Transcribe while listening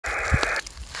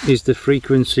Is the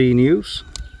frequency news?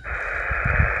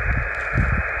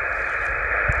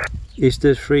 Is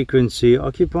the frequency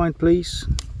occupied, please?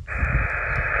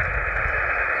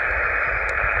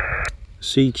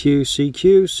 CQ,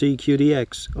 CQ,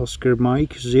 CQDX, Oscar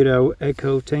Mike 0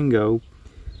 Echo Tango,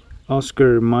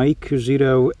 Oscar Mike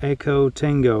 0 Echo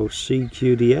Tango,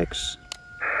 CQDX.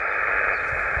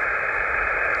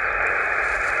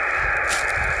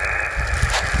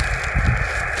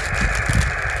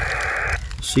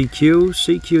 CQ,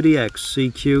 CQDX,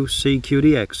 CQ,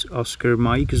 CQDX, Oscar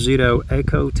Mike 0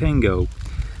 Echo Tango,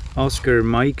 Oscar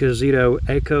Mike 0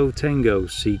 Echo Tango,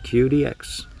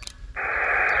 CQDX.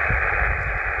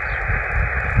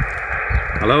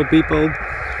 Hello people,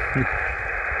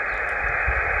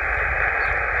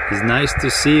 it's nice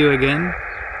to see you again,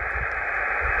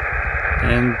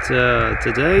 and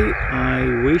today I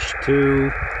wish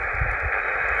to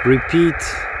repeat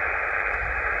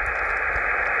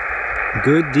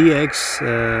good DX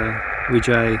which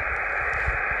I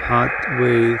had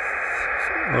with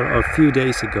a few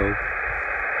days ago,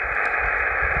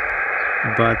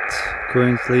 but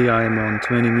currently I am on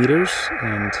 20 meters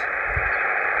and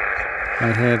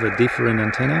I have a different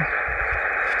antenna.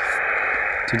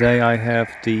 Today I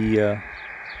have the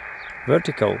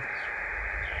vertical.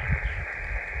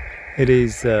 It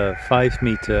is a 5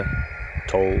 meter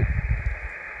tall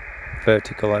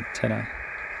vertical antenna.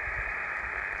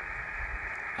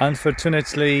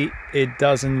 Unfortunately, it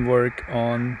doesn't work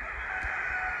on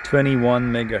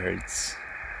 21 megahertz.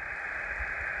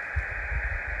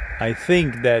 I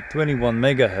think that 21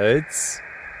 megahertz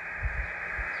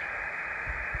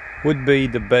would be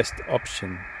the best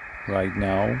option right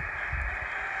now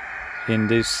in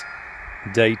this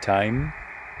daytime.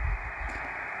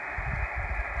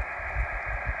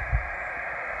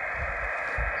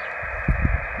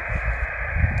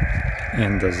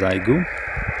 And the Zygo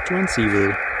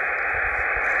transceiver.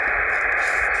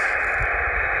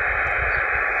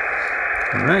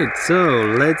 Alright, so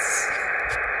let's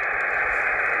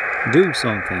do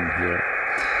something here.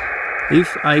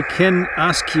 If I can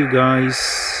ask you guys,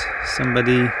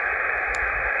 somebody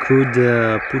could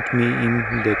put me in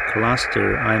the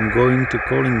cluster. I'm going to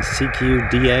calling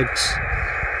CQDX,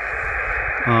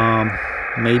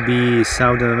 maybe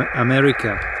South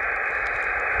America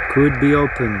could be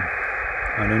open,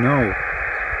 I don't know,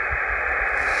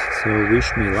 so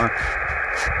wish me luck.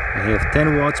 I have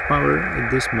 10 watts power at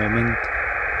this moment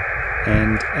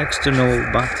and external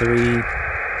battery.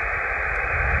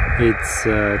 It's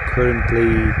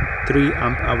currently 3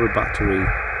 amp hour battery,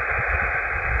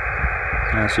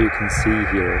 as you can see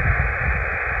here.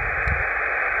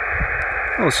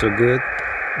 Also good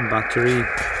battery,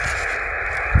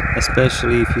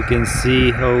 especially if you can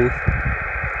see how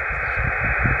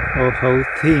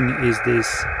thin is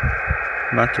this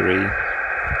battery.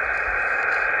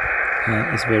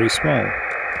 It's very small.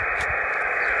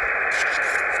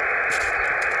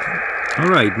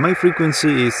 Alright, my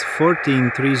frequency is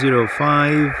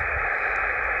 14305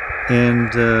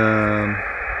 and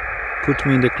put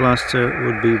me in the cluster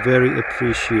would be very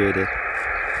appreciated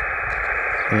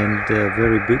and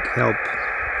very big help.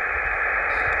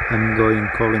 I'm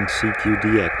calling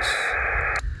CQDX.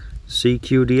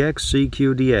 CQDX,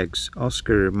 CQDX,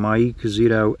 Oscar Mike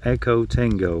 0 Echo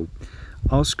Tango,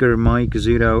 Oscar Mike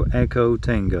 0 Echo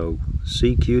Tango,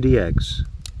 CQDX.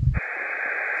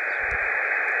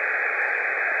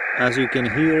 As you can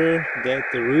hear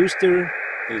that the rooster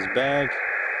is back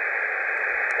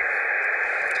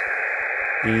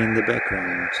in the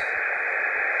background.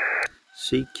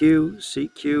 CQ,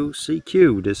 CQ,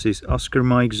 CQ, this is Oscar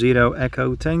Mike 0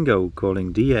 Echo Tango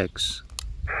calling DX.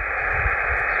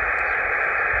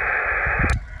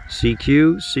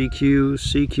 CQ, CQ,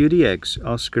 CQDX,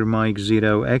 Oscar Mike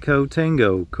 0 Echo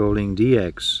Tango calling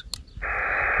DX.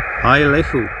 Hi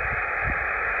Lechu.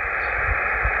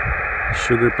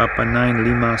 Sugar Papa 9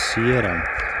 Lima Sierra.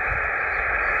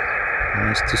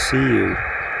 Nice to see you.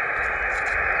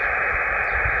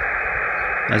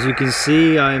 As you can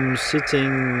see, I'm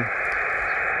sitting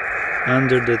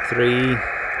under the tree.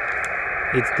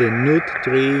 It's the nut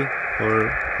tree, or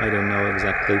I don't know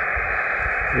exactly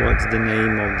what's the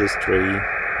name of this tree,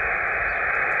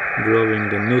 growing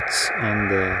the nuts on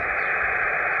the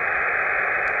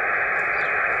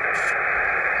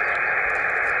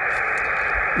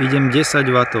idem 10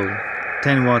 wattov,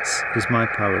 10 watts is my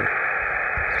power.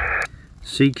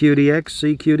 CQDX,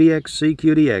 CQDX,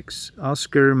 CQDX,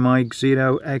 Oscar Mike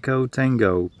 0 Echo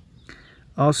Tango,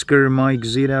 Oscar Mike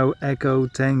 0 Echo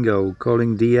Tango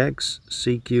calling DX,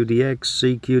 CQDX,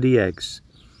 CQDX,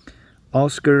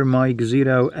 Oscar Mike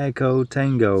 0 Echo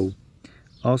Tango,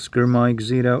 Oscar Mike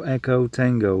Zero Echo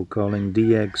Tango, calling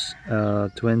DX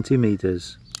 20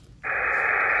 meters.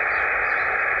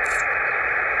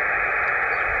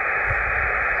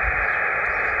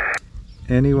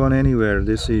 Anyone, anywhere,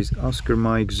 this is Oscar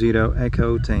Mike Zero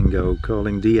Echo Tango,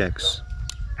 calling DX.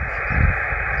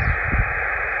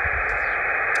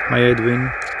 Hi Edwin.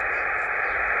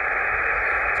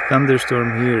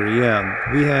 Thunderstorm here,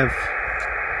 yeah, we have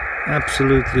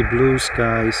absolutely blue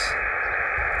skies,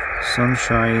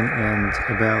 sunshine, and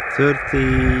about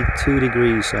 32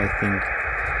 degrees, I think.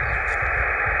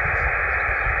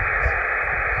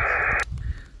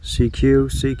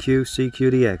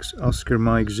 CQDX, Oscar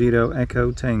Mike Zero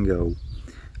Echo Tango.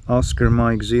 Oscar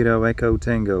Mike Zero Echo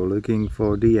Tango, looking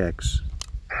for DX.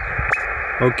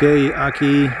 Okay,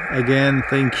 Aki, again,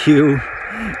 thank you.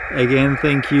 Again,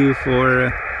 thank you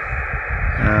for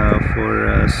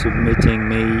submitting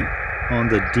me on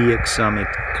the DX Summit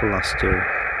cluster.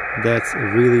 That's a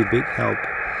really big help.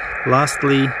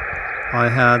 Lastly, I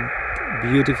had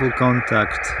beautiful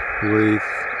contact with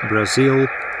Brazil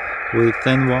with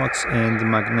 10 watts and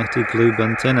magnetic loop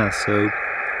antenna, so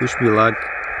wish me luck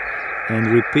and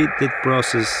repeat that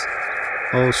process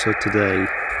also today.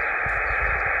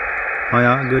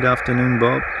 Hiya, good afternoon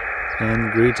Bob,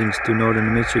 and greetings to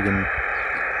Northern Michigan.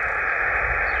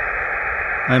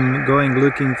 I'm going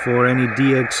looking for any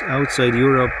DX outside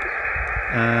Europe,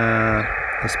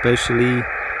 especially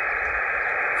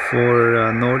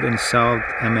for North and South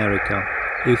America,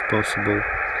 if possible.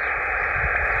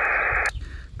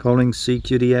 Calling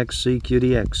CQDX,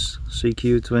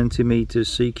 CQ 20 meters,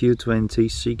 CQ20,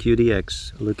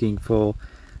 CQDX, looking for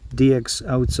DX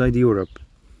outside Europe.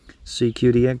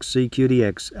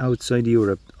 CQDX, outside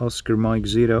Europe, Oscar Mike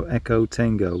Zero Echo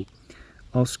Tango.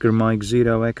 Oscar Mike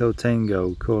Zero Echo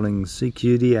Tango, calling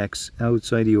CQDX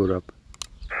outside Europe.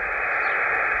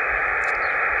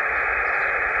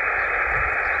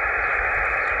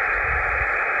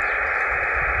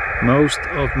 Most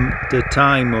of the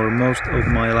time, or most of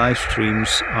my live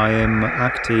streams, I am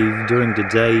active during the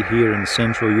day here in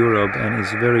Central Europe, and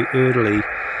it's very early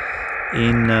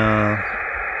in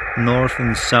North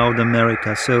and South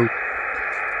America. So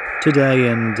today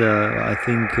and I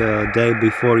think day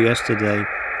before yesterday,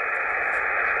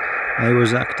 I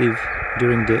was active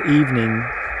during the evening,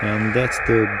 and that's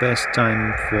the best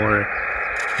time for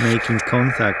making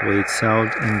contact with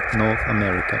South and North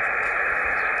America.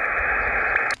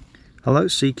 Hello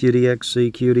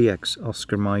CQDX,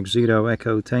 Oscar Mike Zero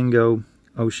Echo Tango,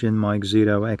 Ocean Mike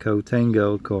Zero Echo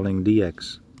Tango, calling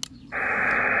DX.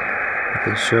 I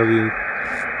can show you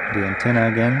the antenna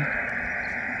again.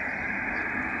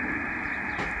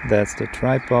 That's the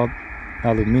tripod,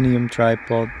 aluminium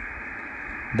tripod.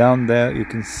 Down there you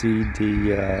can see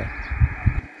the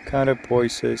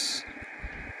counterpoises.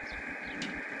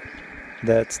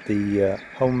 That's the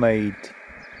homemade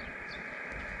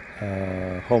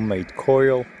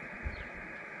coil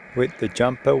with the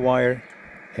jumper wire,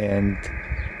 and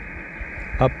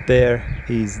up there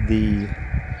is the,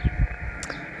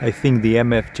 I think, the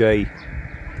MFJ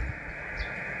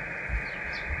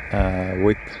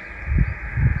whip.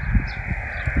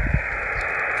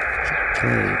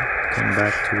 Okay, come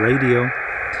back to radio.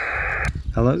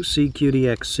 Hello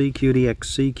CQDX,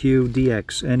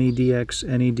 any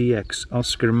DX,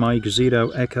 Oscar Mike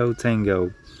Zero Echo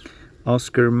Tango.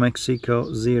 Oscar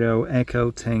Mexico Zero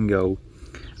Echo Tango.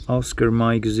 Oscar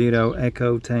Mike Zero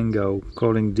Echo Tango,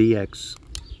 calling DX.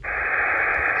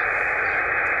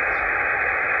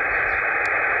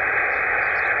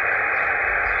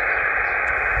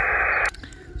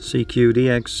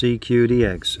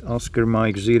 CQDX, Oscar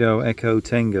Mike Zero Echo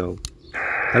Tango.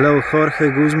 Hello Jorge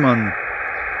Guzman,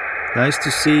 nice to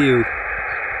see you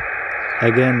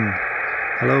again.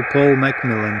 Hello Paul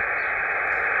Macmillan,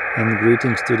 and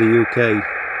greetings to the UK.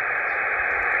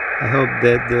 I hope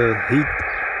that the heat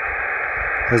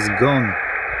has gone.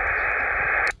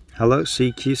 Hello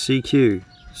CQ20,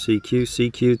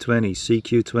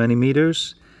 CQ 20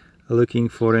 meters, looking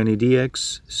for any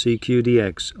DX,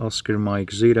 CQDX, Oscar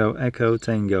Mike Zero Echo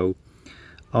Tango.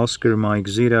 Oscar Mike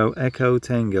Zero Echo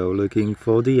Tango, looking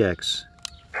for DX.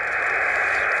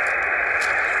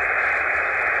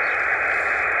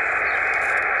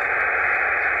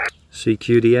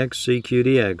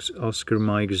 CQDX, Oscar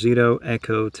Mike Zero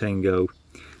Echo Tango.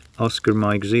 Oscar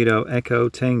Mike Zero Echo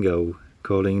Tango,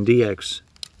 calling DX.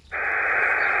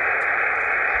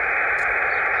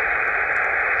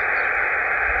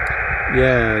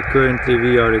 Yeah, currently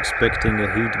we are expecting a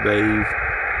heat wave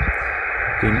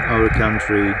in our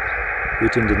country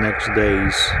within the next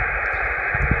days.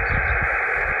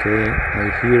 Okay,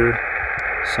 I hear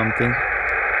something.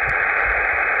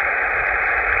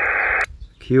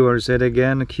 QRZ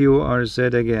again,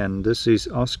 QRZ again. This is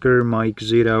Oscar Mike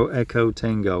Zero Echo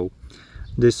Tango.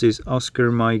 This is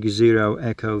Oscar Mike Zero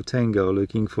Echo Tango,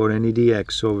 looking for an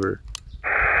EDX, over.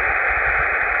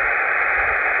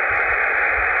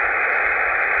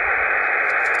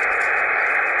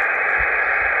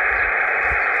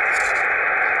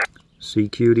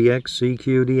 CQDX,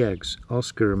 CQDX,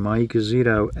 Oscar Mike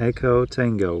Zero Echo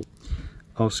Tango.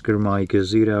 Oscar Mike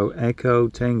Zero Echo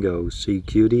Tango,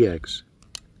 CQDX.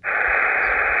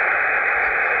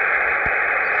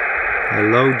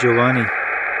 Hello Giovanni.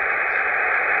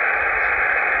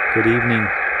 Good evening.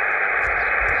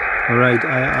 Alright,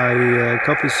 I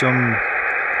copy some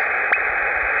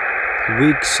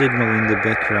weak signal in the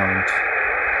background.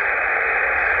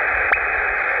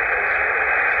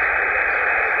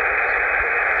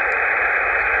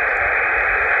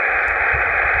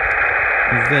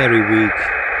 Very weak.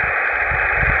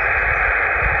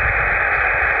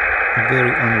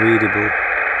 Very unreadable.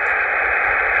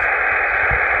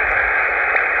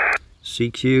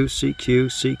 CQ, CQ,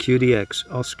 CQDX,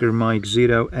 Oscar Mike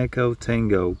Zero Echo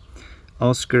Tango.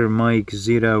 Oscar Mike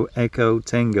Zero Echo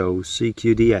Tango,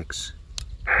 CQDX.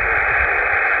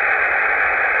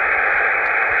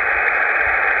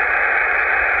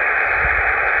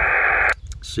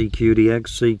 CQDX,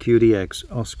 CQDX,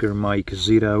 Oscar Mike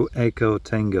Zero Echo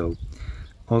Tango.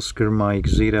 Oscar Mike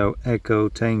Zero Echo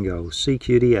Tango,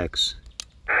 CQDX.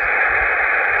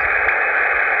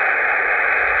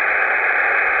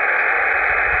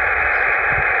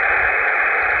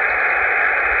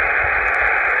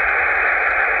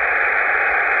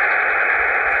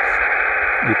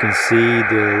 You can see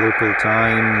the local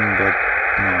time, but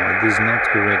no, it is not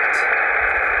correct.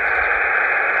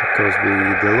 Because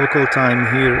the local time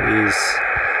here is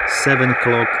 7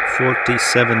 o'clock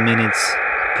 47 minutes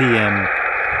PM.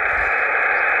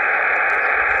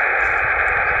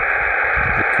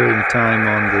 The current time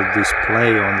on the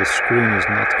display on the screen is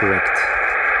not correct.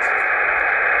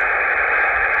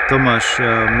 Tomáš,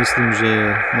 myslím,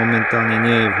 že momentálne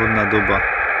nie je vhodná doba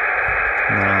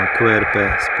na QRP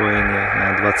spojenie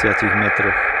na 20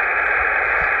 metroch.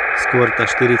 Skôr tá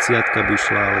 40 by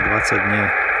šla, ale 20 nie.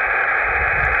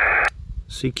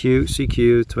 CQ,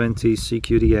 CQ20,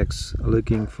 CQDX,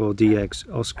 looking for DX,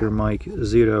 Oscar Mike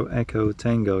Zero Echo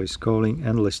Tango is calling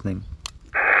and listening.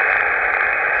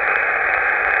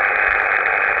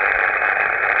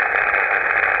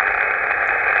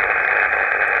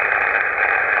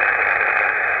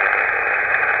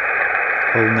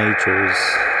 Whole nature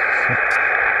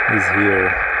is here.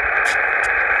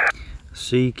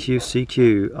 CQ, CQ,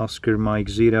 Oscar Mike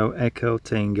Zero Echo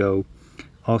Tango.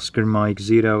 Oscar Mike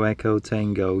Zero Echo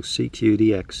Tango,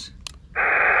 CQDX.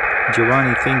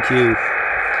 Giovanni, thank you.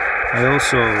 I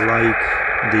also like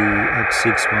the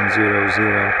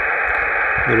X6100.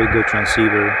 Very good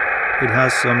transceiver. It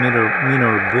has some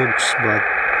minor bugs, but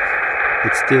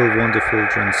it's still wonderful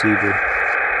transceiver.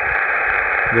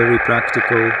 Very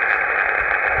practical.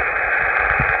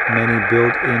 Many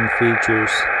built-in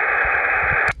features.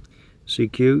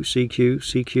 CQ, CQ,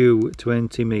 CQ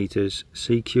 20 meters,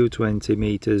 CQ 20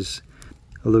 meters,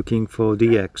 looking for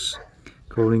DX,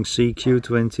 calling CQ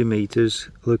 20 meters,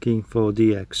 looking for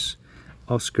DX,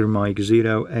 Oscar Mike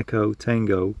Zero Echo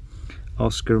Tango,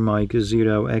 Oscar Mike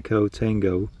Zero Echo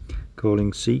Tango,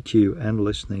 calling CQ and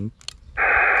listening.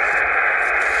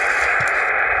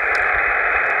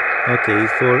 Okay,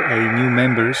 for a new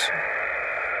members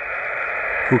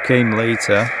who came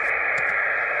later,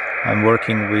 I'm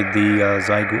working with the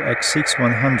Zygo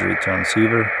X6100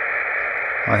 transceiver.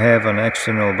 I have an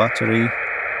external battery,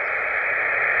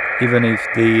 even if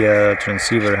the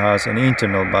transceiver has an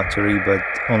internal battery, but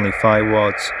only 5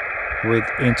 watts with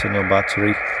internal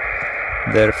battery.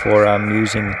 Therefore I'm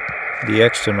using the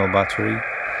external battery,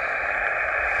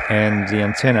 and the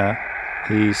antenna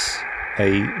is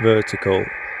a vertical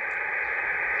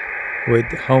with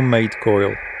homemade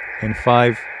coil and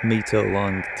 5-meter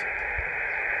length.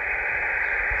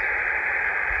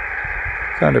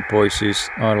 Counterpoises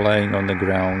are laying on the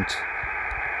ground.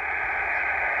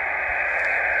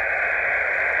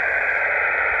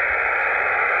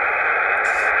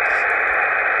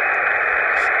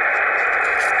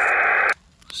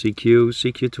 CQ,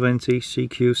 CQ20,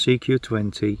 CQ,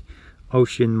 CQ20,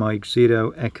 Ocean Mike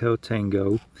Zero Echo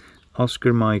Tango,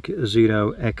 Oscar Mike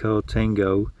Zero Echo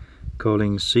Tango,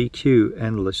 calling CQ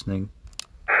and listening.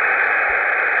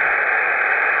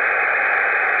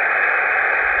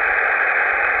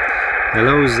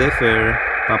 Hello Zephyr,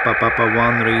 Papa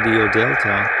 1 Radio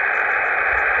Delta.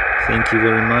 Thank you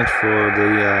very much for the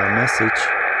message.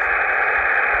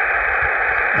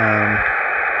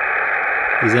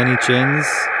 Is any chance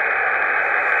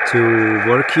to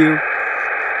work you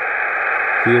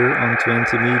here on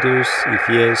 20 meters? If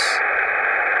yes,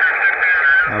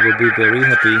 I will be very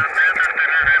happy.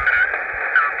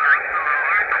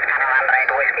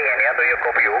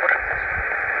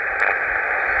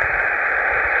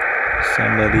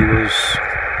 Somebody was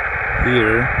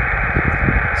here.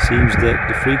 Seems that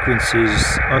the frequency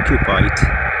is occupied.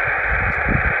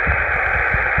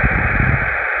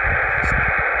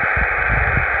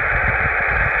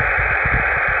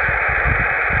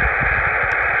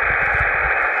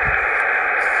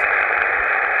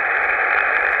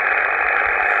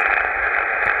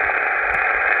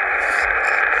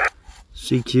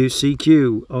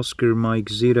 CQ, Oscar Mike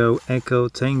Zero Echo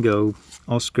Tango,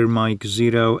 Oscar Mike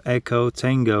Zero Echo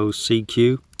Tango,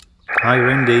 CQ. Hi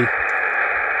Randy,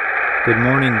 good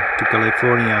morning to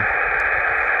California.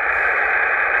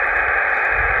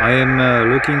 I am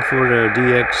looking for a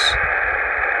DX,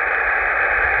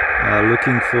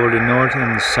 looking for the North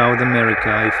and South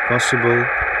America if possible.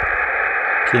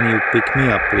 Can you pick me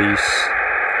up please?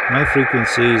 My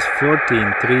frequency is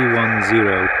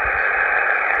 14310.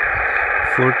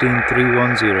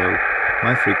 14310,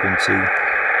 my frequency.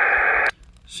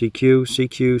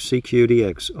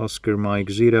 CQDX, Oscar Mike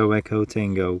Zero Echo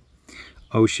Tango,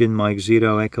 Ocean Mike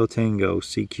Zero Echo Tango,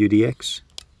 CQDX.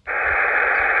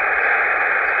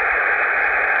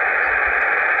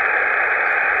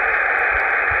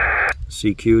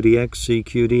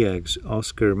 CQDX,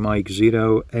 Oscar Mike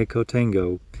Zero Echo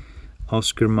Tango,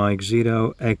 Oscar Mike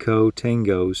Zero Echo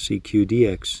Tango,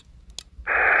 CQDX.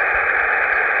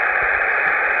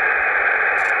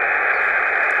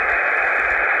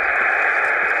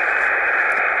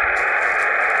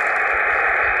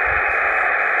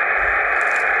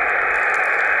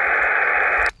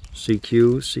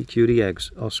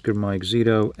 CQDX, Oscar Mike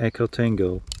Zero Echo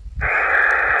Tango.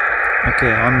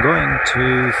 Okay, I'm going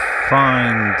to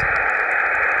find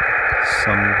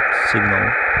some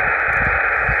signal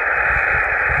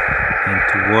and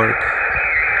to work.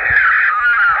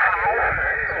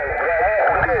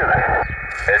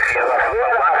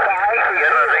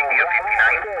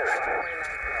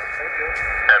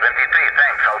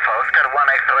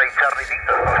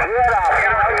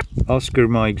 Oscar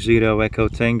Mike Zero Echo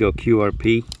Tango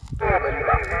QRP.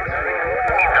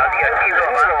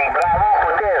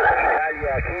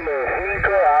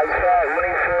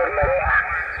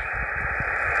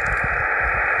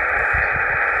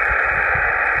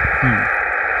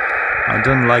 I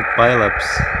don't like pileups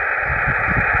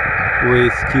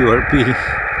with QRP.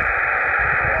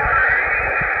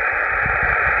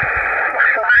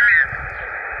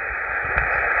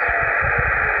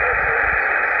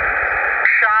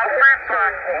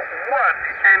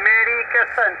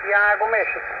 Santiago,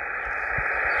 México.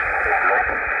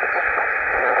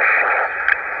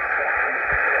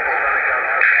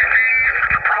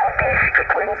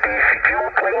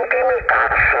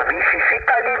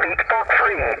 Italy Victor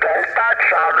 3, Delta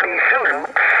Charlie Zulu.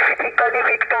 Italy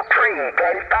Victor 3,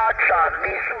 Delta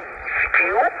Charlie Zulu. CQ.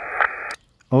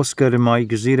 Oscar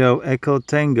Mike Zero Echo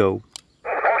Tango.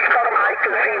 Oscar Mike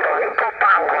Zero Echo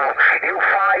Tango.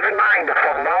 U59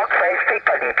 from Northwest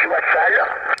Italy, QSL.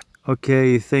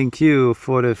 Okay, thank you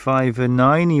for the 5 and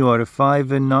 9. You are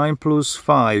 5 and 9 plus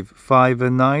 5. 5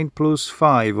 and 9 plus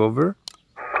 5, over.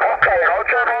 Okay,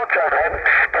 Roger.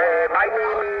 My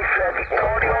name is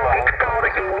Vittorio Victor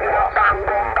India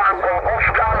Tango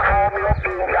Oscar Romeo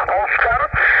India Oscar,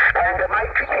 and my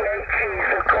PTH is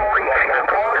Croatian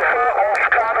Golf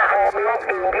Oscar Romeo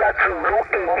India Zulu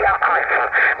India Alpha.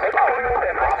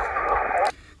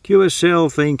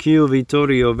 QSL, thank you,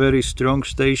 Vittorio. Very strong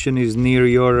station is near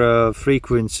your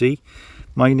frequency.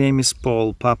 My name is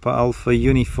Paul, Papa Alpha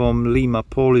Uniform Lima.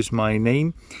 Paul is my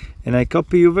name, and I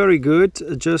copy you very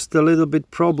good. Just a little bit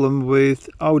problem with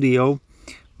audio,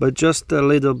 but just a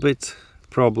little bit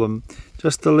problem.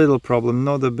 Just a little problem,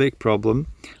 not a big problem.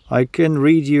 I can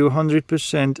read you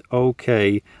 100%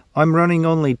 okay. I'm running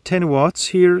only 10 watts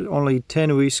here, only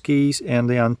 10 whiskies, and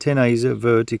the antenna is a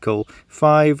vertical,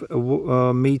 5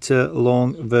 meter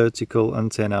long vertical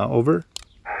antenna, over.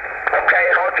 Okay,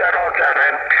 Roger.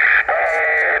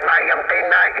 My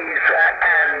antenna is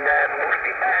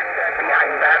multi-band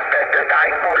behind that the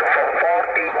dipole from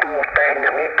 40 to 10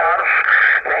 meters,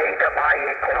 made by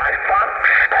Ecolifar,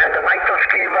 and my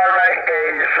transceiver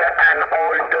is an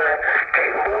old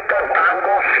Kenwood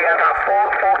Tango Sierra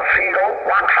 440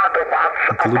 100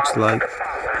 watts. It looks like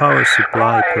power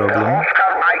supply problem.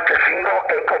 Oscar Mike Zero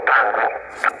Echo Tango.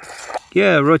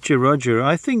 Yeah, Roger.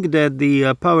 I think that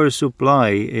the power supply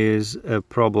is a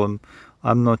problem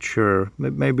I'm not sure.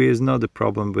 Maybe it's not a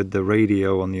problem with the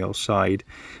radio on your side.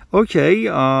 Okay,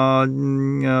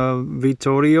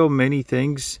 Vittorio, many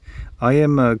thanks. I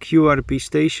am a QRP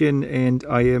station and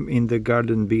I am in the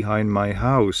garden behind my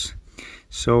house.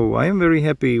 So I am very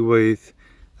happy with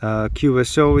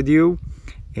QSO with you,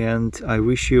 and I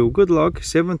wish you good luck,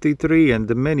 73 and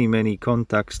the many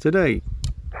contacts today.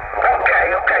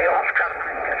 Okay, Oscar.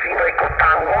 Zero Echo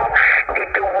Tango.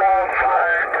 It was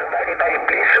very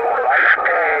pleasure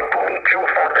to meet you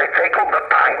for the second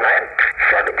time.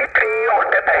 73 all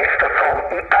the best from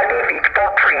Italy Victor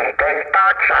 3 Delta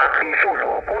Charlie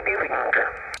Zulu. Good evening.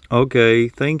 Okay,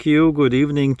 thank you. Good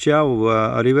evening. Ciao.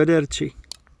 Arrivederci.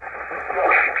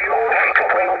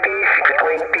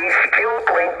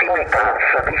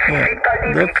 Yeah,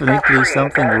 definitely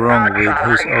something wrong with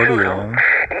his audio.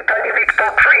 Italy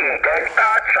Victor 3 Delta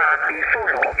Charlie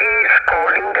Zulu is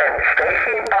calling and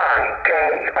standing by.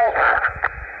 Over.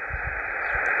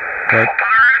 But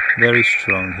very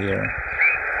strong here.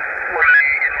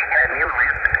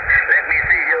 Let me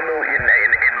see you in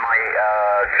my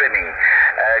streaming.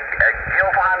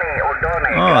 Giovanni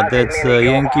Odone. Oh, that's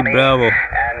Yankee Bravo.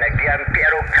 And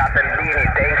Giampiero Capellini,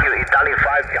 thank you. Italy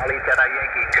 5 Charlie Sierra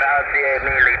Yankee. Grazie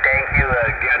mille, thank you,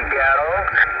 Giampiero.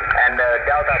 And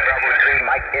Delta Bravo 3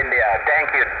 Mike India,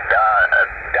 thank you.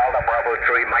 Delta Bravo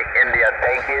 3 Mike India,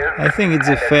 thank you. I think it's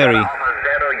a ferry.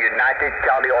 Zero United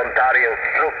Charlie Ontario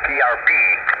through KRP.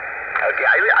 Okay,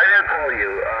 I will call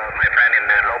you, my friend, in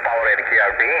the low power and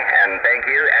KRP, and thank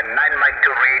you. And 9 Mike 2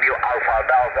 Radio Alpha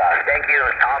Delta, thank you.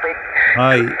 Topic.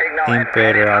 Hi,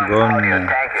 Imperagon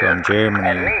from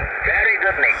Germany. Very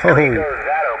good, Nick. Oh,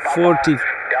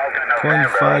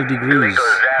 40.5 degrees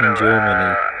in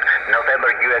Germany.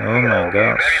 Oh my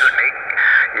gosh.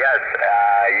 Yes,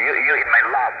 you in my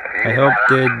lab. I hope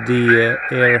that the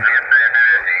air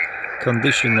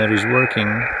conditioner is working.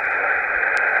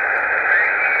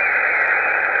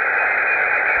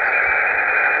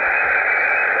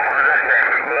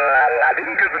 I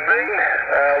didn't get the name.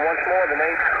 Once more, the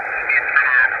name.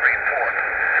 Report.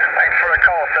 Thanks for the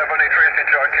call, 73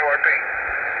 Central QRP.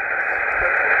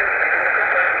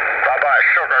 Bye-bye,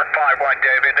 Sugar 51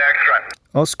 David Extra.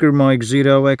 Oscar Mike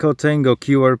 0 Echo Tango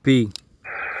QRP.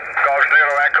 Golf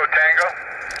 0 Echo Tango.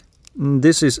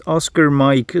 This is Oscar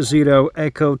Mike 0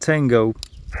 Echo Tango.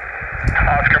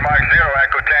 Oscar Mike 0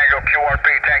 Echo Tango QRP.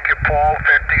 Thank you, Paul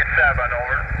 57,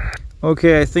 over.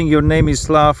 Okay, I think your name is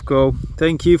Slavko.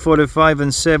 Thank you for the 5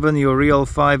 and 7, your real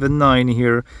 5 and 9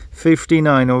 here.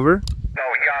 59, over.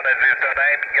 Oh, Giannis is the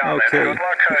name. Giannis. Okay. Good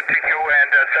luck to you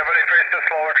and 73 to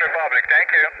Slovak Republic. Thank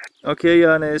you. Okay,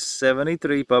 Janis,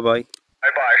 73, bye-bye.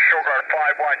 Bye-bye, Sugar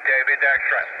 51 David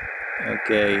Extra.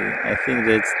 Okay, I think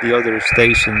that's the other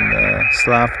station,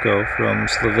 Slavko from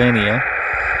Slovenia.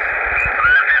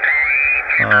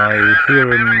 I hear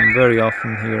him very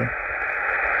often here.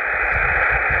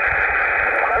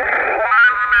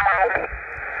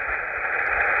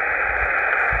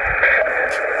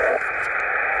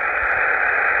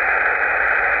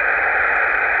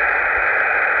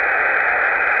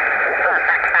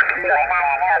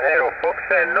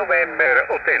 November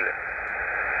Hotel.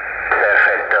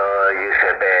 Perfetto,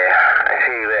 Giuseppe.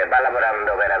 Sì, va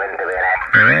lavorando veramente bene.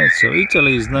 Alright, so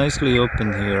Italy is nicely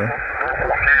open here.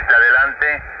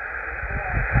 Adelante.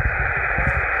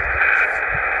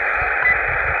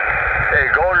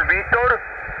 Gol Víctor.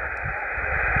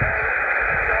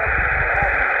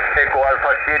 Eco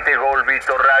Alfa 7, Gol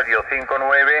Víctor Radio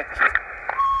 59.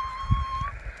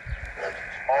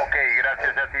 Ok,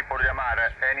 gracias a ti por llamar.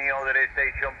 Any other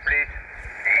station, please?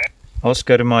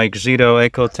 Oscar Mike 0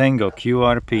 Echo Tango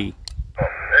QRP.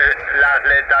 Las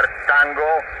letras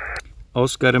Tango.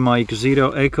 Oscar Mike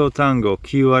 0 Echo Tango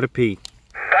QRP.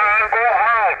 Tango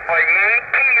Alpha,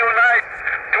 Yankee Unite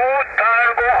 2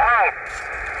 Tango Alpha.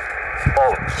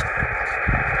 Oh.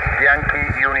 Yankee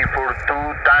Uniform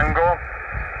 2 Tango. Tango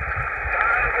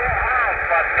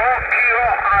Alpha, Tokyo,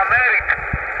 America.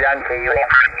 Yankee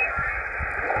Uniform.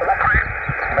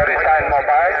 Maritime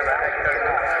Mobile.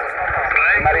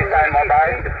 Maritime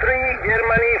Mobile. 3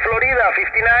 Germany, Florida,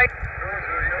 59.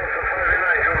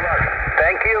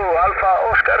 Thank you, Alpha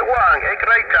Oscar 1,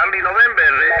 X-Ray Charlie November.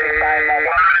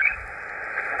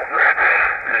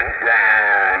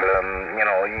 You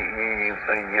know,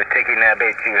 you're taking a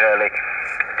bit too early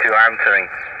to answering.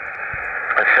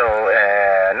 So,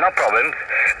 no problems.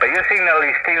 But your signal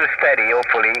is still steady,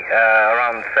 hopefully,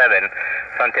 around 7.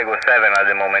 Santiago 7 at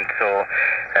the moment. So,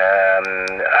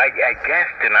 I guess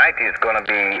tonight is going to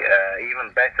be even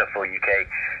better for UK.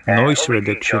 Noise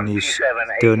reduction is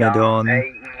turned on.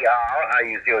 AER, I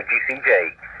use your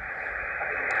GCJ.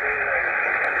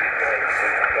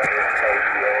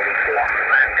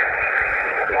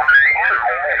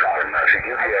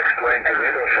 CQDX 20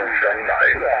 meters on standby.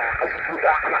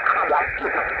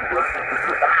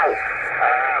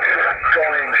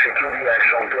 Calling CQDX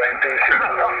on 20,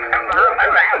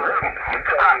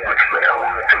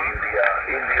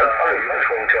 India,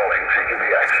 phone calling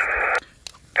CQDX.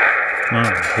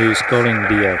 Ah, he's calling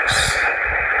DX.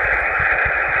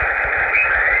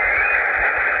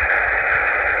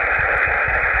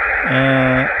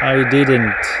 I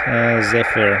didn't,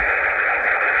 Zephyr.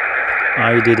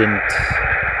 I didn't.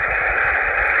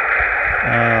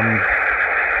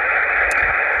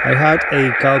 I had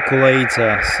a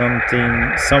calculator,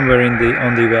 somewhere on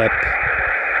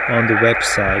the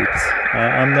website.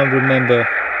 I'm not remember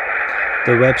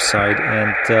the website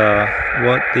and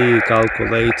what the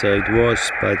calculator it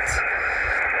was, but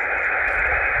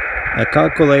I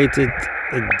calculated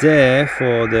it there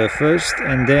for the first,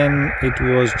 and then it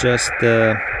was just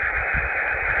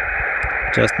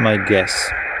my guess,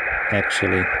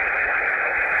 actually.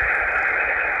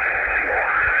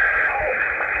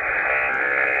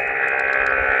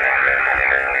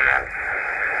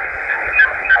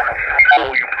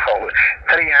 Oh,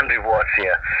 300 watts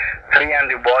here.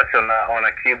 300 watts on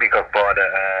a cubical pod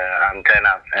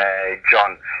antenna,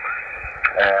 John.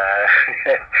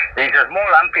 It's a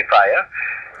small amplifier.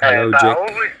 Hello, but Jack.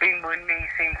 always been with me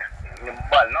since,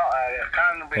 well, no, I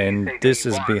can't really And say this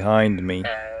is 21, behind me,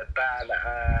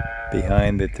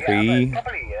 behind the tree, yeah,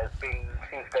 probably has been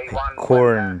since day one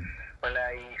corn, when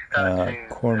I started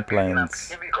corn plants.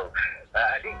 cubicle.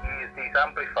 I think he used this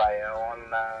amplifier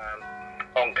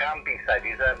on camping site.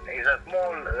 It's a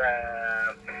small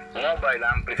mobile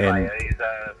amplifier.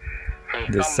 From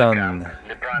The Summer sun, Camp,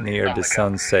 the brand is near the Summer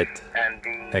Camp. sunset And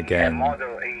the again.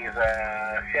 model is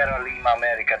Sierra Lima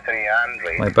America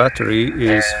 300. My battery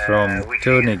is from which is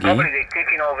Carnegie, probably they're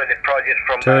taking over the project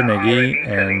from Carnegie, Italy,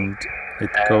 and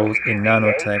it goes which in is the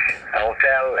Nanotech,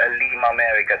 Hotel Lima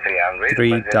America 300.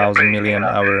 3000 milliamp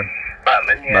hour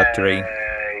battery.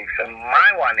 So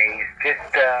my one is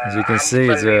just As you can see,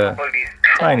 it's a unbelievably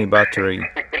tiny strong. battery.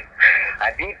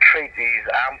 I did treat his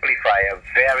amplifier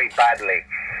very badly.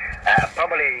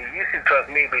 Probably you should trust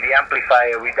maybe the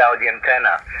amplifier without the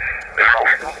antenna.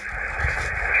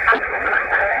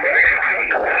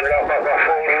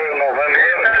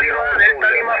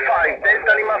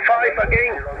 Delta Lima 5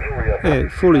 again.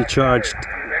 Fully charged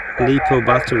LiPo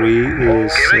battery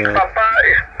is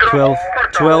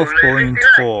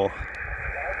 12.4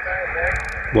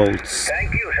 volts.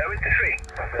 Thank you, 73.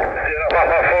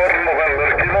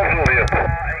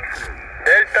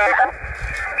 Delta.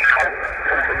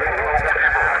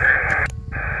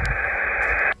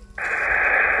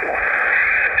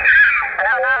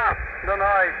 No,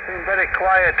 it's been very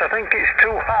quiet. I think it's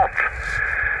too hot.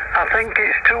 I think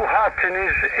it's too hot in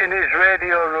his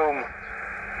radio room,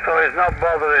 so he's not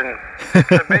bothering.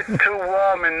 It's a bit too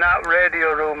warm in that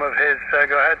radio room of his.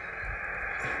 Go ahead.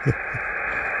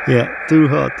 Yeah, too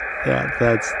hot. Yeah,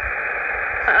 that's.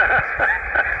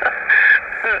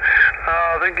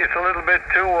 I think it's a little bit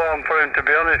too warm for him, to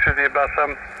be honest with you,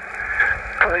 Bassam.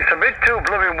 It's a bit too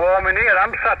blooming warm in here.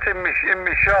 I'm sat in my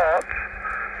shorts.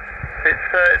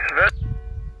 It's very.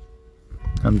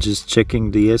 I'm just checking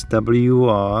the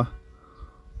SWR,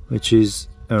 which is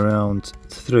around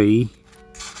 3,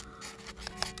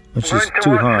 which is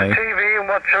too high. I'm going to watch the TV and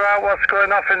watch about what's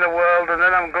going off in the world, and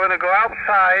then I'm going to go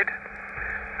outside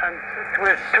and sit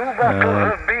with 2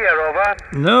 bottles of beer, over.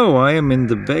 No, I am in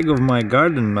the back of my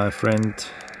garden, my friend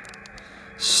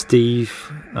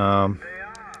Steve. I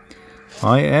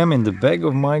am in the back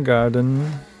of my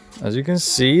garden. As you can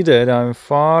see that I'm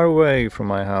far away from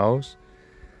my house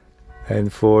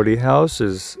and for the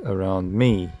houses around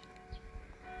me.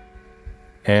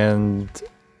 And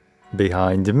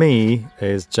behind me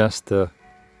is just a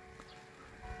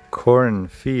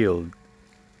cornfield.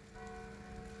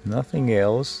 Nothing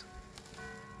else.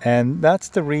 And that's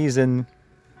the reason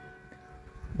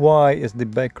why is the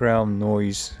background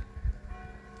noise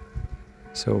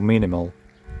so minimal.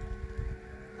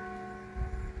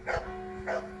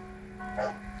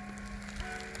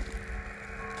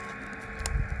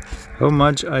 How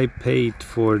much I paid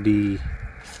for the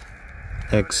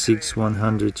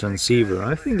X6100 transceiver?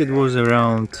 I think it was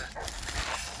around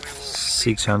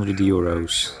 600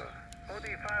 euros.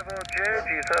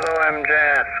 45OJ, hello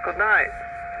MJS. Good night.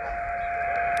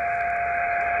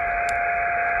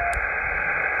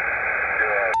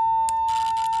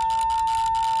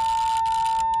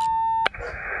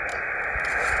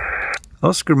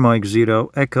 Oscar Mike 0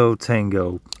 Echo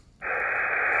Tango.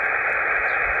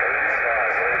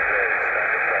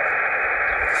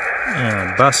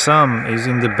 Yeah, Bassam is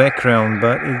in the background,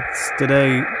 but it's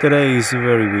today is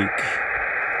very weak.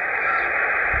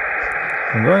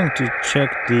 I'm going to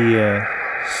check the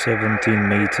 17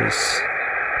 meters.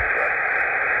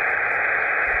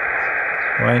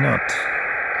 Why not?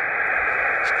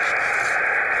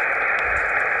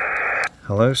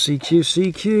 Hello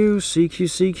CQ,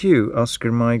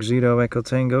 Oscar Mike Zero Echo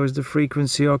Tango, is the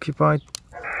frequency occupied?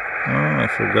 Oh, I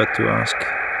forgot to ask.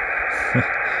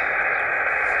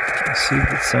 I see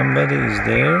that somebody is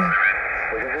there.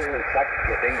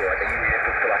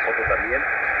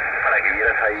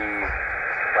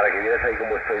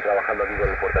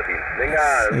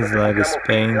 It's like a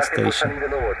Spain station.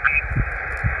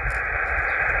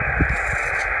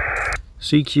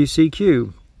 CQ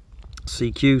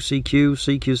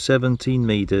 17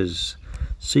 meters.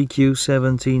 CQ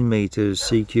 17 meters,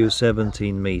 CQ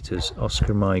 17 meters,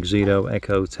 Oscar Mike Zero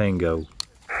Echo Tango.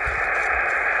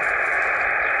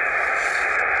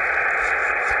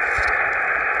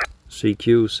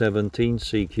 CQ 17,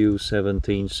 CQ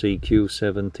 17, CQ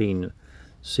 17,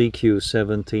 CQ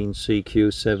 17,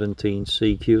 CQ 17,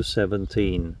 CQ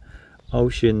 17,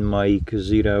 Ocean Mike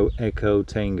Zero Echo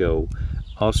Tango,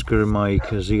 Oscar Mike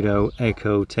Zero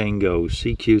Echo Tango,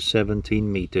 CQ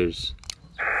 17 meters.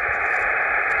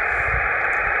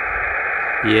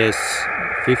 Yes,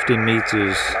 15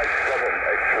 meters.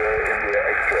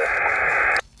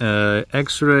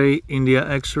 X-ray, India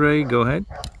X-ray, go ahead.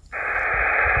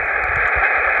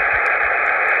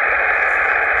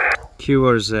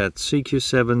 QRZ,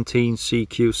 CQ17,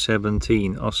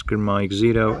 CQ17, Oscar Mike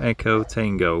Zero Echo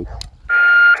Tango. Mike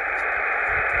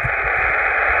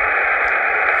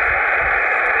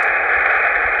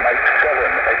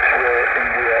 7, X-ray,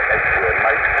 India X-ray,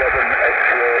 Mike 7,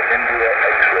 X-ray, India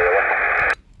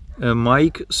X-ray.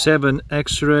 Mike 7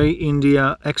 X-ray,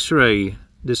 India X-ray.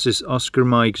 This is Oscar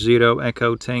Mike Zero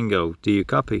Echo Tango. Do you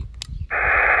copy?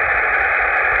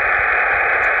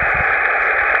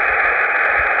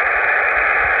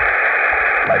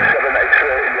 Mike 7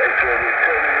 X-ray, India X-ray,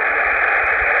 return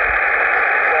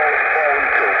 4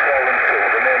 and 2,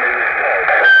 the name is Paul.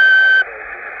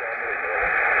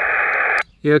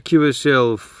 Yeah,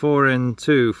 QSL 4 and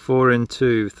 2, 4 and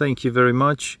 2. Thank you very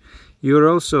much. You're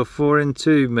also 4 and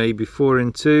 2, maybe 4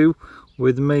 and 2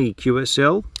 with me,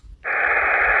 QSL.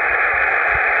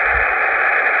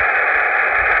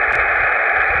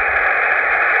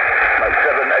 Mike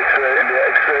 7 X-ray, India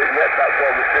X-ray, yep, that's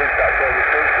all received, that's all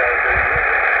received.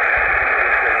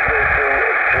 The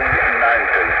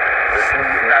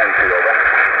G90, over.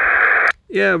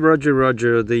 Yeah, Roger,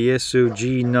 Roger, the Yaesu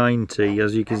G90.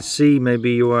 As you can see,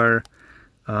 maybe you are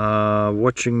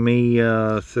watching me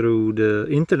through the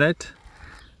internet.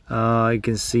 You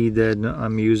can see that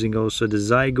I'm using also the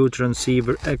Zygo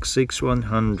transceiver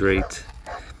X6100.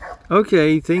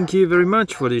 Okay, thank you very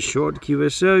much for this short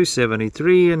QSO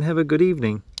 73 and have a good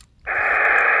evening.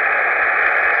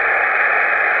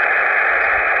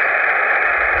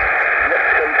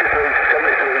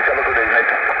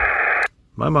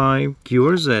 Bye bye.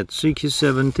 QRZ,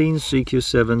 CQ17,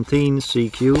 CQ17,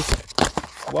 CQ.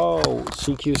 Whoa,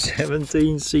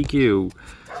 CQ17, CQ.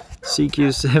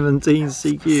 CQ17,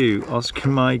 CQ. Oscar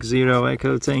Mike Zero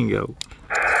Echo Tango.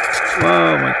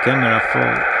 Whoa, my camera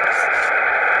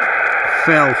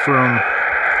fell from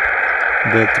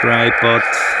the tripod.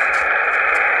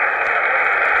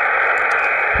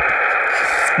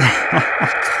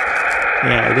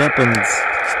 Yeah, it happens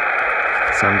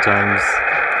sometimes.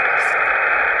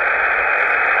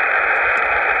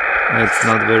 It's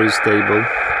not very stable,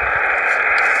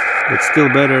 but still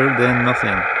better than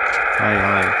nothing.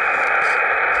 Hi.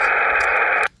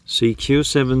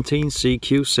 CQ17,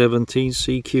 CQ17,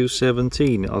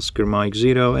 CQ17, Oscar Mike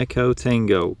Zero Echo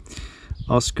Tango.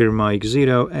 Oscar Mike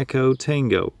Zero Echo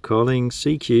Tango, calling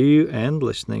CQ and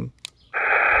listening.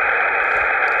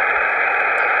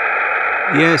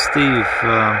 Yes, Steve,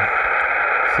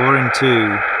 4 and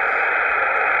 2.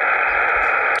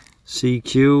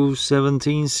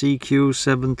 CQ17,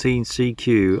 CQ17,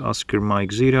 CQ, Oscar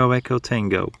Mike Zero Echo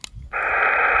Tango.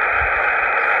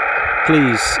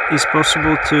 Please, is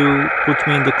possible to put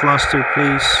me in the cluster,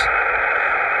 please?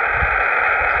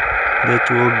 That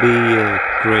will be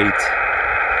great.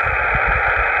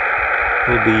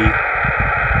 Will be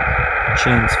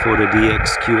chance for the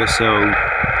DX QSO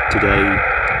today.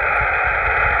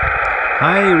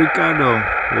 Hi Ricardo,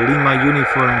 Lima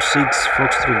Uniform 6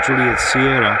 Foxtrot Juliet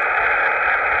Sierra.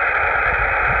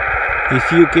 If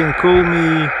you can call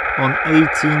me on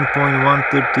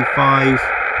 18.135,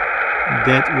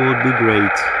 that would be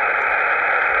great.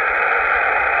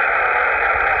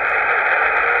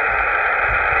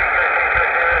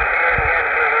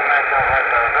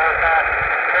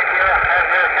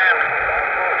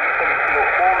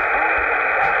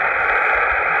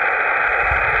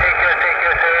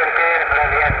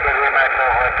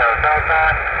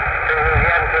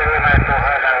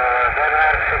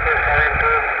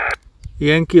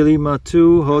 Yankee Lima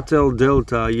 2 Hotel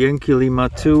Delta, Yankee Lima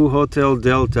 2 Hotel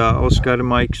Delta, Oscar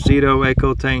Mike 0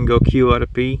 Echo Tango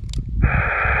QRP.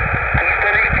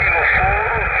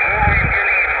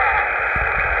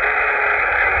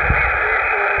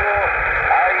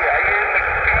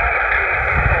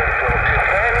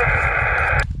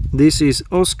 This is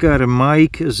Oscar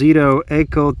Mike 0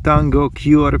 Echo Tango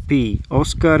QRP.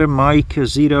 Oscar Mike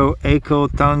 0 Echo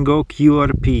Tango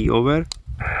QRP. Over.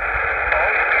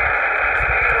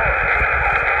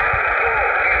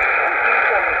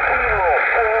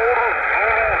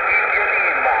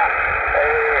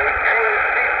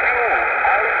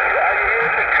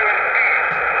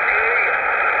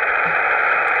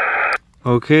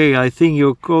 Okay, I think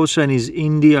your caution is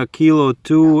India Kilo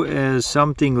 2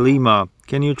 something Lima.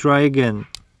 Can you try again?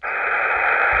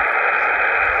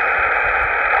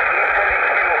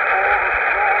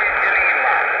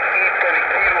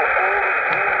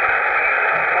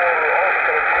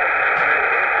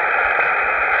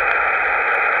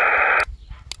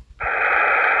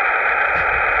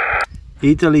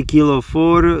 Italy Kilo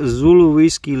 4 Zulu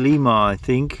Whiskey Lima, I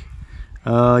think.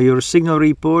 Your signal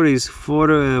report is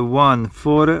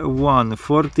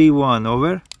 414141.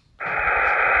 Over.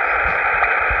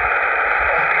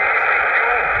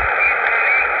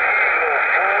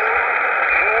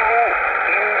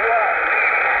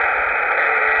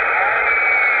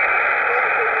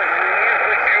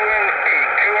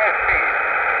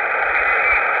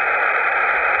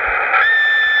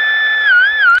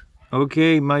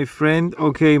 Okay, my friend.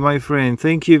 Okay, my friend.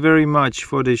 Thank you very much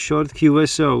for the short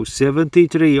QSO.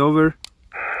 73. Over.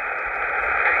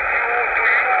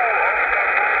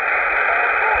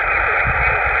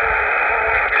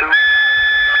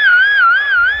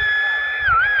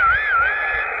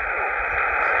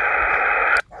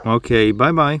 Okay,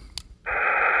 bye-bye.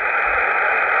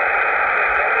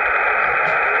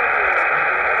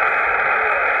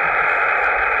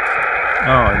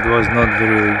 Oh, it was not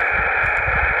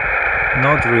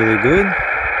really good.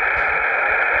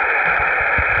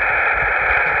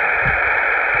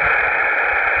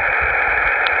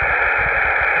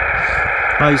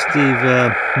 Hi, Steve.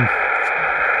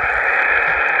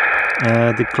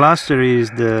 The cluster is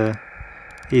the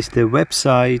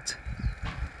website.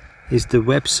 Is the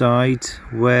website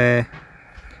where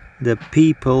the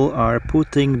people are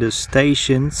putting the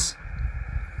stations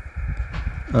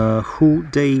who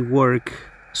they work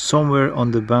somewhere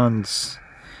on the bands.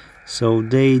 So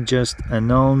they just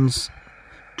announce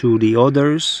to the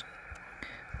others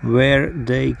where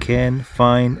they can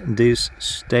find this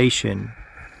station.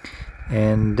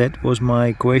 And that was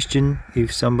my question,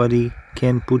 if somebody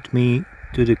can put me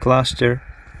to the cluster,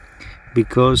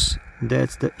 because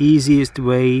that's the easiest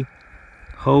way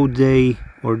how they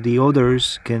or the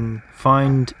others can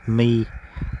find me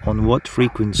on what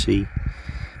frequency.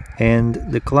 And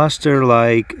the cluster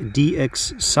like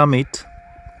DX Summit,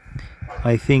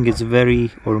 I think it's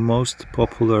very or most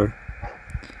popular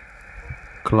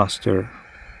cluster.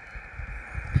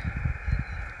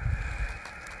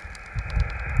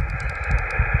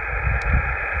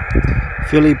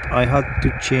 Philip, I had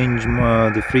to change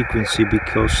the frequency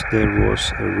because there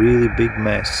was a really big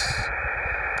mess.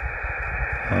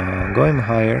 Going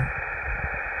higher.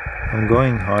 I'm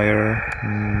going higher.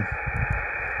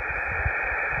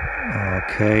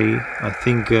 Okay, I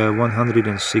think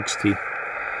 160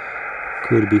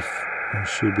 should be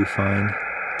fine.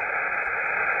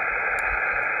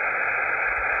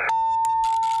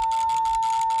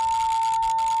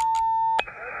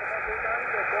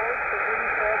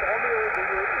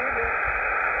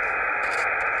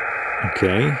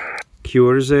 Okay,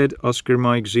 QRZ Oscar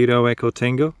Mike 0 Echo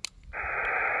Tango.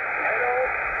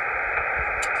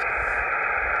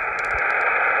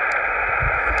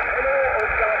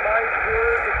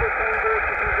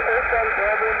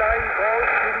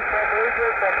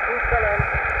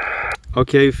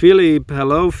 Okay, Philip.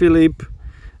 Hello, Philip.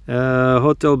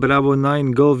 Hotel Bravo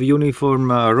 9 Golf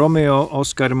Uniform Romeo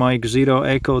Oscar Mike 0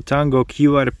 Echo Tango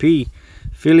QRP.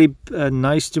 Philip,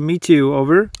 nice to meet you.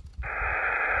 Over.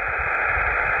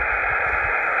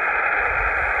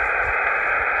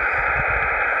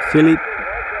 Philip.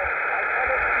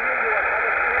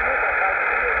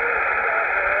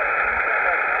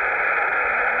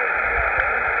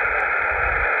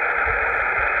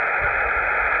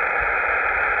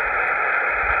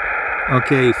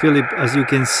 Okay, Philip, as you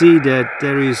can see that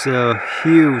there is a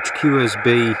huge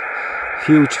QSB,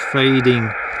 huge fading.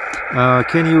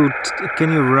 Can you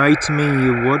write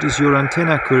me what is your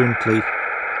antenna currently?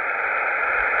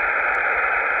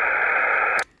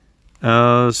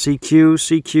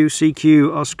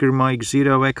 CQ Oscar Mike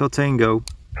 0 Echo Tango.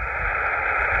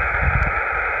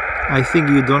 I think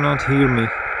you do not hear me.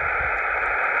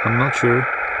 I'm not sure.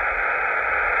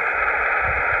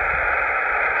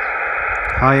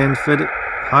 High-end fed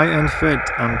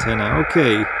antenna.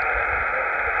 Okay.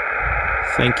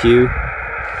 Thank you.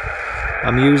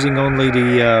 I'm using only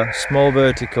the small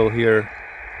vertical here.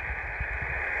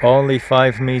 Only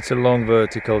 5 meter long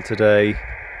vertical today.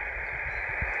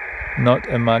 Not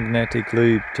a magnetic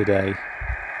loop today.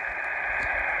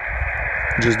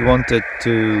 Just wanted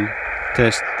to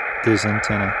test this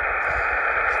antenna.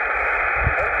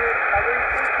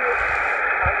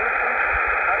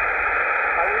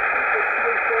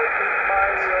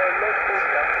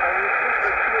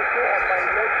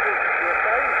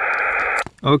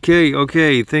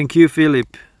 Okay, thank you,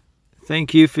 Philip.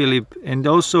 Thank you, Philip. And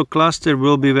also cluster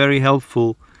will be very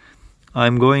helpful.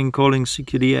 I'm calling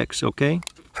CQDX, okay?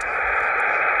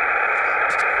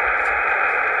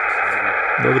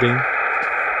 Dobrý. Okay,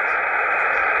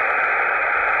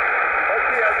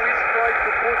 I will try to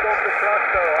put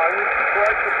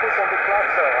on the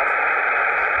cluster.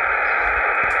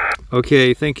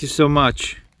 Okay, thank you so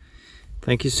much.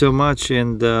 Thank you so much,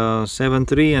 and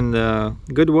 7-3, and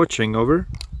good watching, over.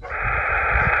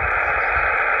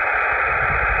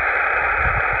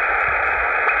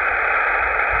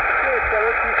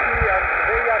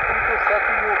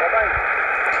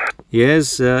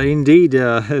 Yes, indeed.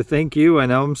 Thank you,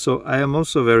 and I am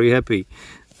also very happy.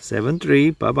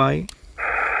 7-3. Bye bye.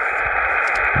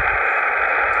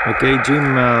 Okay,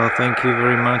 Jim. Thank you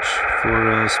very much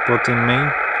for spotting me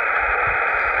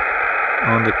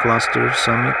on the cluster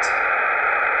summit.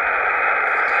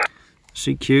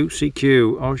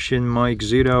 CQ, Ocean Mike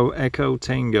 0 Echo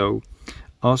Tango,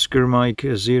 Oscar Mike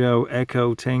 0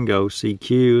 Echo Tango,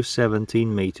 CQ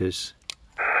 17 meters.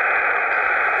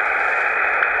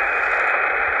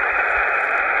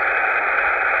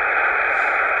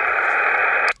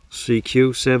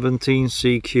 CQ 17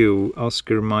 CQ,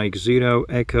 Oscar Mike 0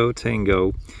 Echo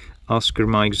Tango, Oscar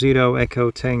Mike 0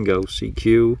 Echo Tango,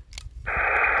 CQ.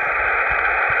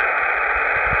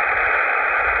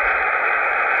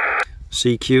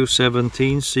 CQ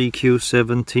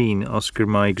 17, Oscar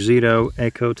Mike 0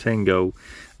 Echo Tango,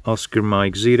 Oscar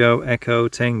Mike 0 Echo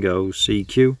Tango,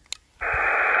 CQ.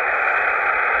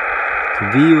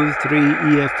 VU3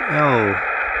 EFL.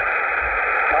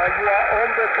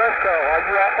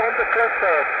 You are on the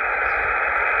cluster.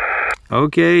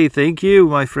 Okay, thank you,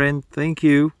 my friend, thank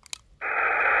you.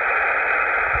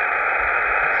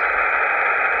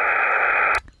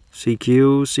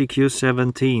 CQ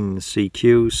 17,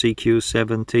 CQ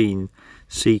 17,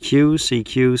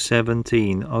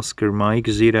 Oscar Mike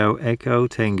 0 Echo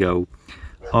Tango,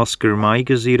 Oscar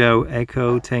Mike 0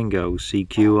 Echo Tango,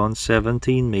 CQ on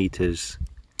 17 meters.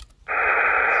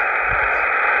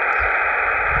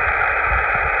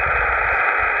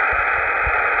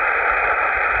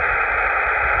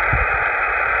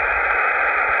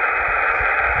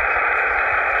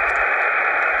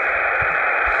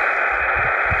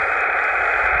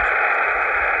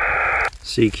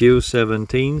 CQ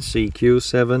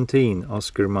 17,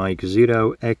 Oscar Mike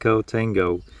 0 Echo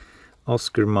Tango,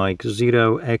 Oscar Mike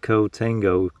 0 Echo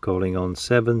Tango, calling on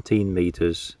 17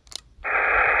 meters.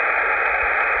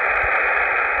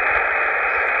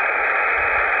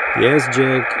 Yes,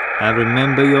 Jack, I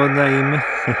remember your name.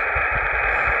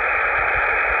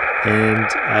 And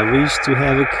I wish to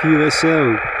have a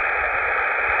QSO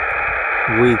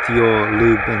with your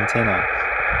loop antenna.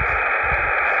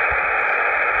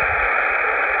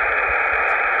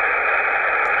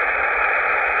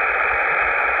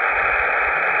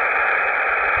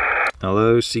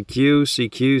 Hello,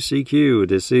 CQ,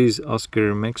 this is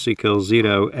Oscar Mexico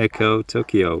 0 Echo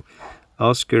Tokyo,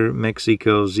 Oscar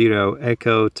Mexico 0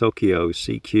 Echo Tokyo,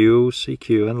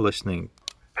 CQ, and listening.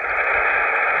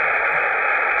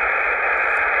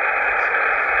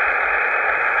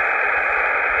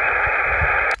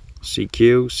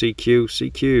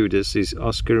 CQ, this is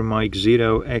Oscar Mike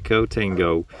 0 Echo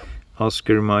Tango,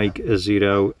 Oscar Mike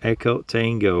 0 Echo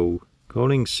Tango,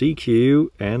 calling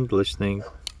CQ and listening.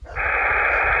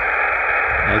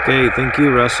 Okay, thank you,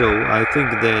 Russell. I think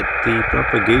that the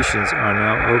propagations are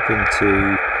now open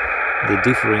to the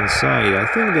different side. I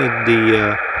think that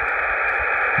the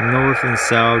North and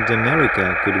South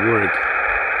America could work.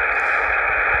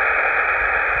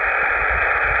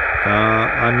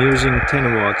 I'm using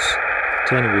 10 watts,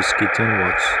 10 whiskey, 10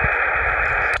 watts.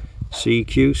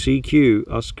 CQ,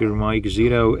 Oscar Mike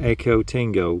 0 Echo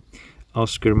Tango,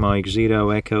 Oscar Mike 0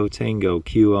 Echo Tango,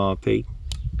 QRP.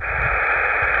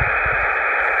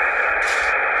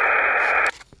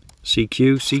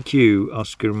 CQ,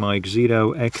 Oscar Mike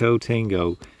 0 Echo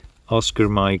Tango, Oscar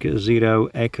Mike 0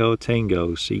 Echo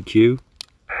Tango, CQ.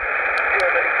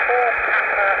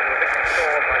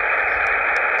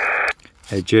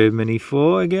 Germany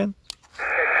 4 again.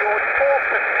 George 4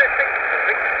 Pacific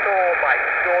Victor Mike.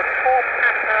 George 4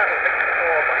 Papa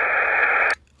Victor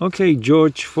Mike. Okay,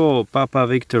 George 4 Papa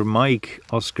Victor Mike,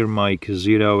 Oscar Mike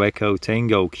 0 Echo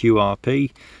Tango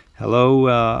QRP.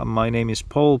 Hello, my name is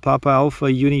Paul, Papa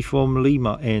Alpha Uniform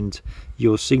Lima, and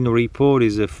your signal report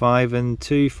is a 5 and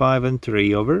 2, 5 and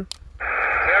 3, over. Yeah,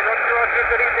 Roger,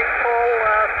 good evening, Paul.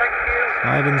 Thank you.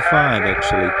 5 and 5,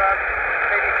 actually.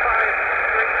 Maybe 5,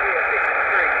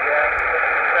 3, yeah, 53.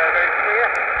 That's very clear.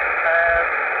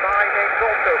 My name's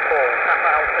also Paul, Papa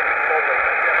Alpha Uniform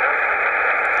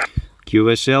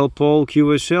Lima. QSL, Paul,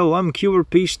 QSL, I'm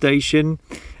QRP station.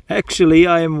 Actually,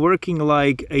 I am working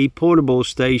like a portable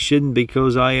station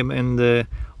because I am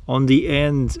on the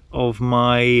end of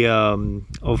my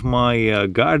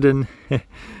garden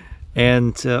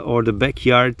and or the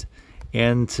backyard,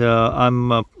 and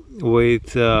I'm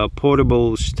with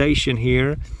portable station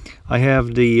here. I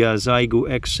have the Zygo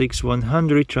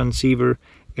X6100 transceiver,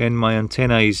 and my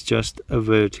antenna is just a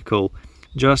vertical,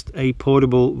 just a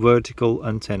portable vertical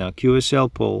antenna. QSL,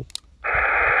 Paul.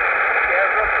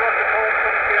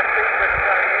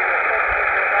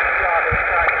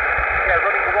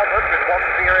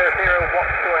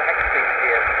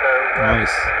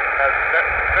 Nice.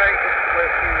 Very good to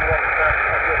work you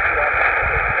on your QR.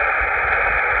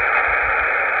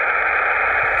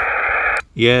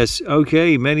 Yes,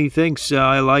 okay, many thanks.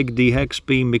 I like the hex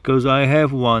beam because I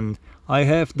have one. I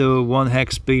have the one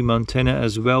hex beam antenna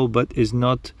as well, but is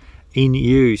not in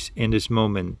use in this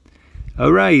moment.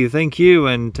 Alright, thank you,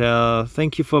 and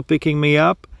thank you for picking me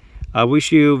up. I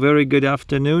wish you a very good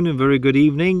afternoon and very good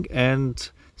evening,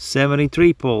 and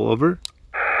 73 Paul, over.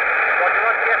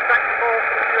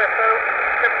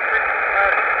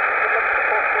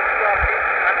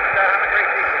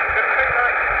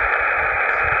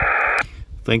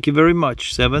 Thank you very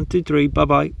much. 73.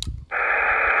 Bye-bye.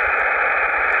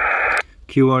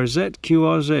 QRZ,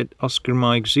 QRZ, Oscar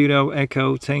Mike 0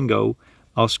 Echo Tango,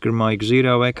 Oscar Mike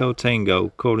 0 Echo Tango,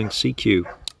 calling CQ.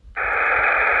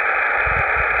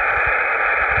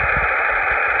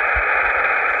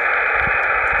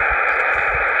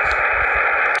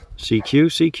 CQ,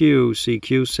 CQ,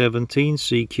 CQ17,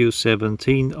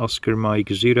 CQ17, Oscar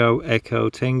Mike 0 Echo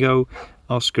Tango,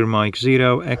 Oscar Mike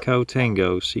 0 Echo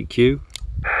Tango, CQ.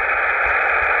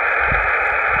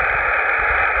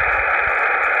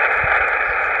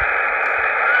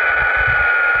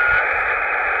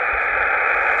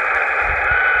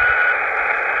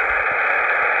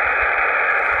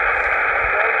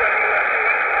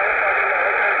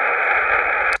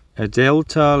 A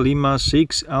Delta Lima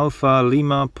 6 Alpha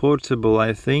Lima Portable,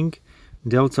 I think.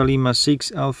 Delta Lima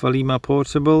 6 Alpha Lima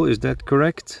Portable, is that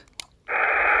correct?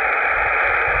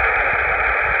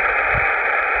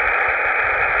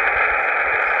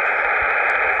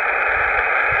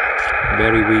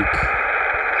 Very weak.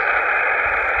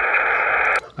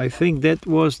 I think that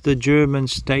was the German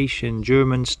station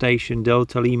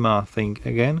Delta Lima, I think,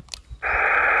 again.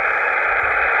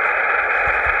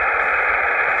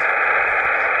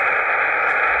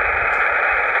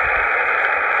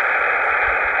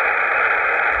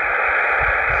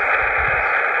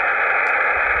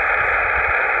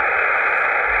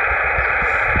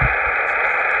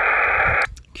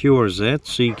 QRZ,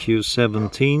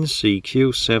 CQ17,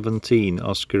 CQ17,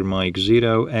 Oscar Mike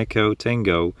 0 Echo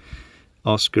Tango,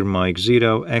 Oscar Mike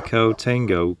 0 Echo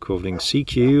Tango, calling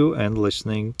CQ and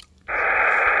listening.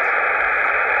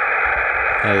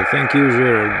 Thank you,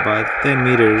 Gerard, but 10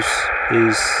 meters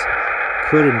is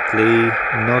currently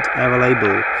not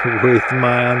available with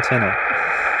my antenna.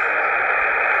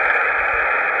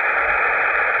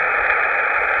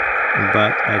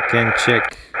 But I can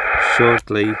check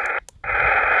shortly.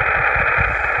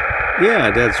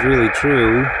 Yeah, that's really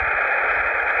true.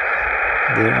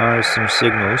 There are some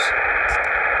signals.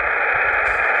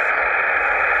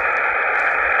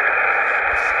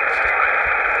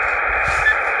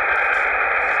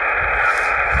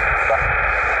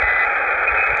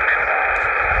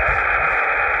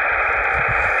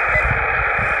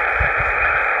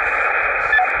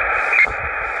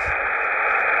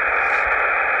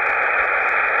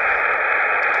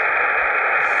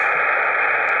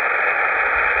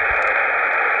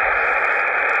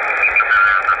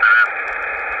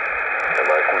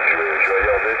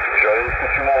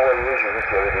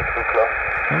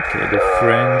 Okay, the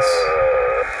friends.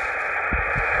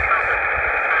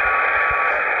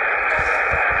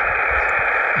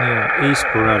 Yeah,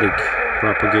 sporadic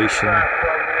propagation.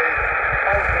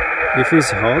 If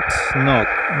it's hot, no,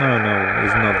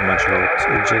 it's not much hot.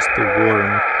 It's just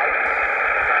warm.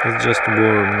 It's just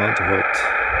warm, not hot.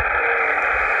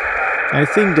 I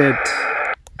think that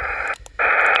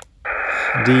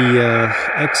the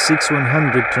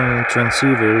X6100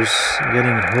 transceivers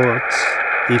getting hot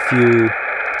if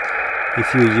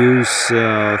you use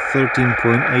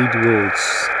 13.8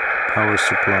 volts power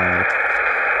supply.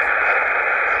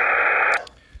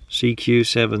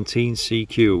 CQ17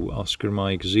 CQ, Oscar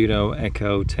Mike 0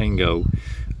 Echo Tango,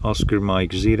 Oscar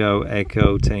Mike 0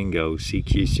 Echo Tango,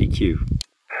 CQ CQ.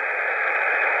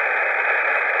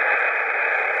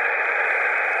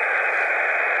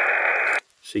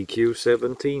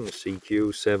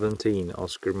 CQ17,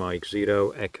 Oscar Mike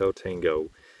 0 Echo Tango,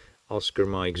 Oscar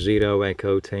Mike 0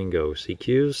 Echo Tango,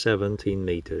 CQ 17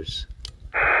 meters.